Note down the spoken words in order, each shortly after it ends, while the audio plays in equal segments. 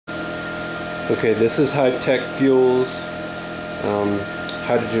Okay, this is HyTek Fuels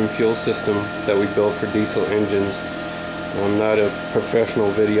hydrogen fuel system that we build for diesel engines. I'm not a professional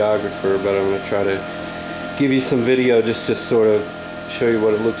videographer, but I'm going to try to give you some video just to sort of show you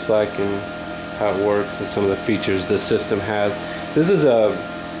what it looks like and how it works and some of the features the system has. This is a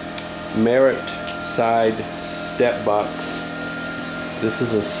Merit side step box. This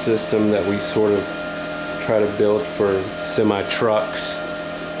is a system that we sort of try to build for semi-trucks.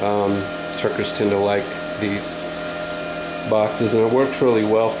 Truckers tend to like these boxes, and it works really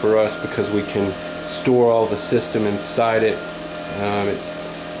well for us because we can store all the system inside it. It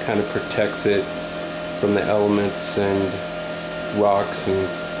kind of protects it from the elements and rocks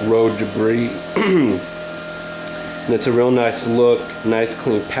and road debris. And it's a real nice look, nice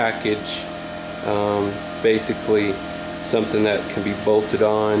clean package. Basically something that can be bolted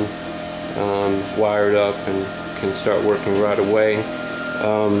on, wired up, and can start working right away.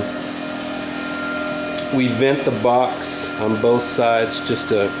 We vent the box on both sides just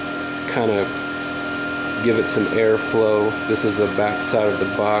to kind of give it some airflow. This is the back side of the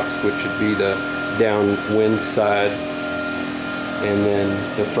box, which would be the downwind side, and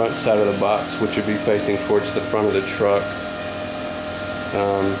then the front side of the box, which would be facing towards the front of the truck.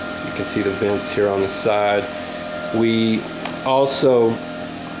 You can see the vents here on the side. We also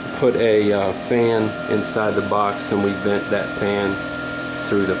put a fan inside the box, and we vent that fan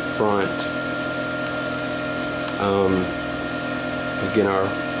through the front. Again, our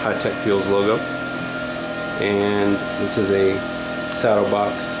HyTek Fuels logo. And this is a saddle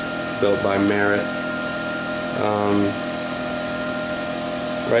box built by Merit.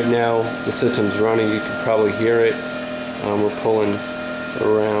 Right now the system's running. You can probably hear it. We're pulling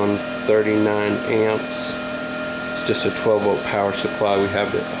around 39 amps. It's just a 12-volt power supply. We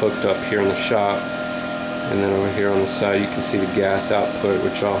have it hooked up here in the shop, and then over here on the side you can see the gas output,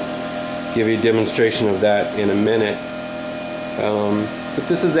 which I'll give you a demonstration of that in a minute. But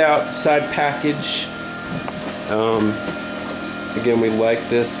this is the outside package. Again, we like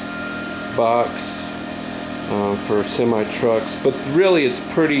this box for semi-trucks, but really it's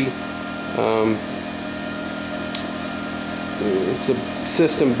pretty, it's a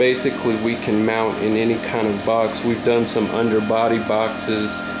system basically we can mount in any kind of box. We've done some underbody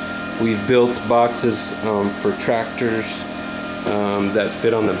boxes. We've built boxes for tractors that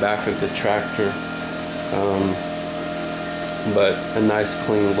fit on the back of the tractor, but a nice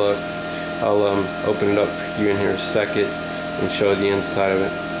clean look. I'll open it up for you in here in a second and show the inside of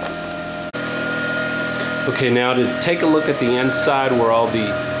it. Okay, now to take a look at the inside where all the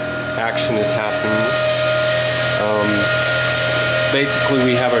action is happening. Basically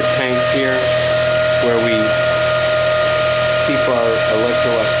we have our tank here where we keep our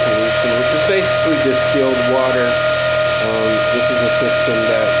electrolyte solution, which is basically distilled water. This is a system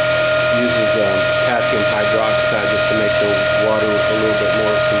that uses potassium hydroxide just to make the water a little bit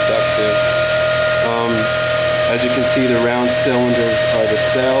more conductive. As you can see, the round cylinders are the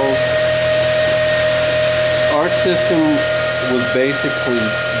cells. Our system was basically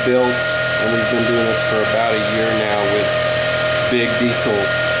built, and we've been doing this for about a year now, with big diesel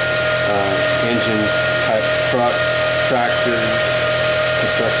engine type trucks, tractors,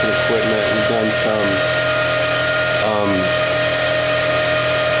 construction equipment. We've done some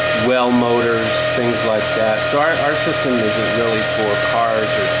well motors, things like that. So our system isn't really for cars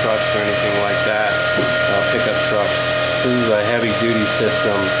or trucks or anything like that, pickup trucks. This is a heavy duty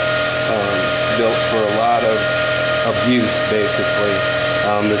system built for a lot of abuse, basically.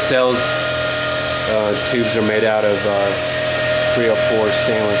 The cells tubes are made out of 304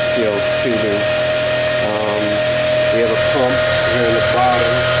 stainless steel tubing. We have a pump here in the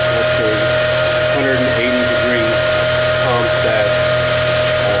bottom. That's a 180-degree pump that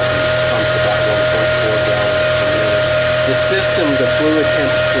pumps about 1.4 gallons per minute. The system, the fluid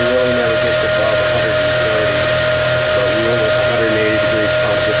temperature really never gets above 130, but we went with a 180-degree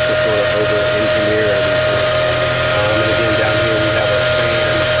pump just to sort of over-engineer everything. And again, down here we have our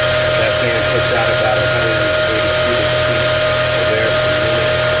fan. That fan puts out about 180 cubic feet of air per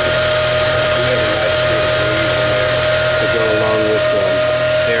minute. We have a nice bit of breeze in there to go along with the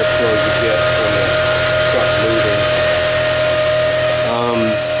airflow you get from the truck moving.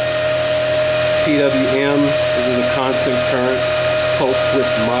 PWM, this is a constant current pulse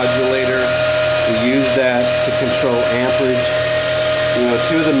width modulator. We use that to control amperage. You know,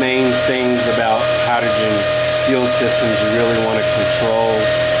 two of the main things about hydrogen fuel systems you really want to control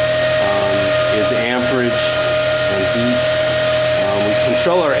is amperage and heat. We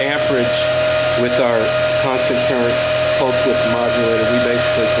control our amperage with our constant current pulse width modulator. We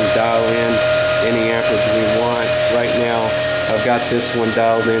basically can dial in any amperage we want. Right now I've got this one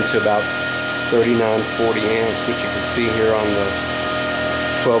dialed into about 3940 amps, which you can see here on the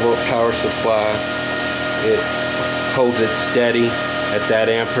 12-volt power supply. It holds it steady at that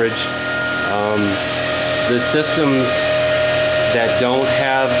amperage. The systems that don't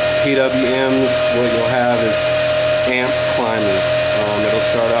have PWMs, what you'll have is amp climbing. It'll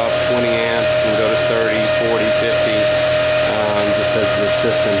start off 20 amps and go to 30, 40, 50, just as the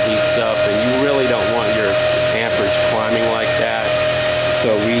system heats up, and you really don't want your amperage climbing like that.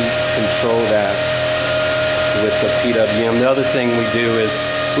 So we control that with the PWM. The other thing we do is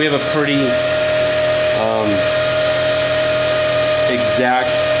we have a pretty exact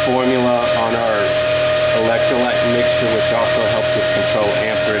formula on our electrolyte mixture, which also helps us control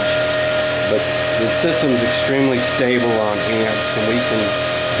amperage. But the system's extremely stable on amps, and we can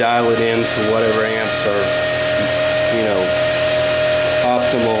dial it in to whatever amps are, you know,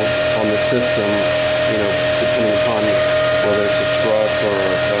 optimal on the system, you know, depending upon whether it's a truck or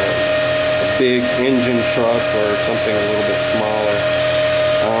a big engine truck or something a little bit smaller.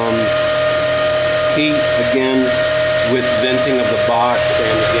 Heat, again, with venting of the box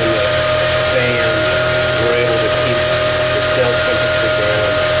and again the fan, we're able to keep the cell temperature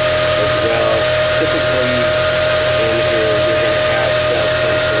down as well. Typically in here you're going to have cell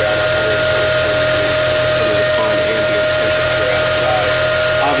temps around 100 to 110 degrees, depending upon ambient temperature outside.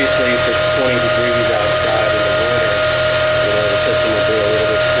 Obviously if it's 20 degrees outside in the winter, you know, the system will be a little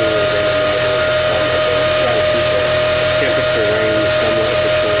bit cooler than in the middle of the summer, but we try to keep a temperature range somewhere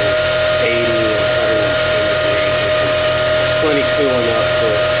between 80 and 110 degrees, which is plenty cool enough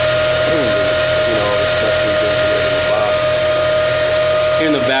for, you know, all the stuff we've engineered in the box. Here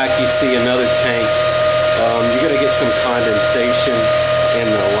in the back you see another tank. You're going to get some condensation in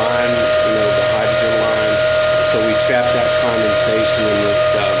the line, you know, the hydrogen line. So we trap that condensation in this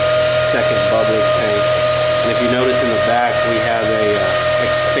second bubbler tank. And if you notice in the back we have a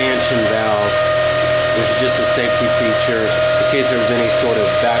expansion valve, which is just a safety feature in case there's any sort of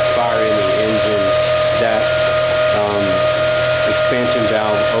backfire in the engine. That expansion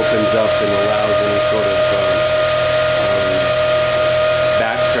valve opens up and allows any sort of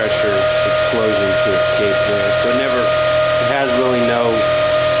back pressure explosion to escape there. So it has really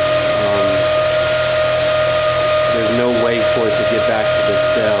there's no way for it to get back to the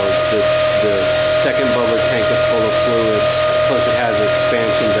cells. The second bubbler tank is full of fluid, plus it has an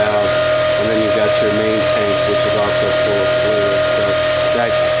expansion valve, and then you've got your main tank, which is also full of fluid. So that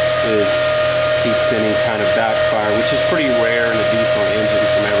keeps any kind of backfire, which is pretty rare in a diesel engine,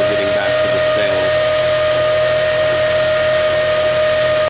 from ever getting back to the cells.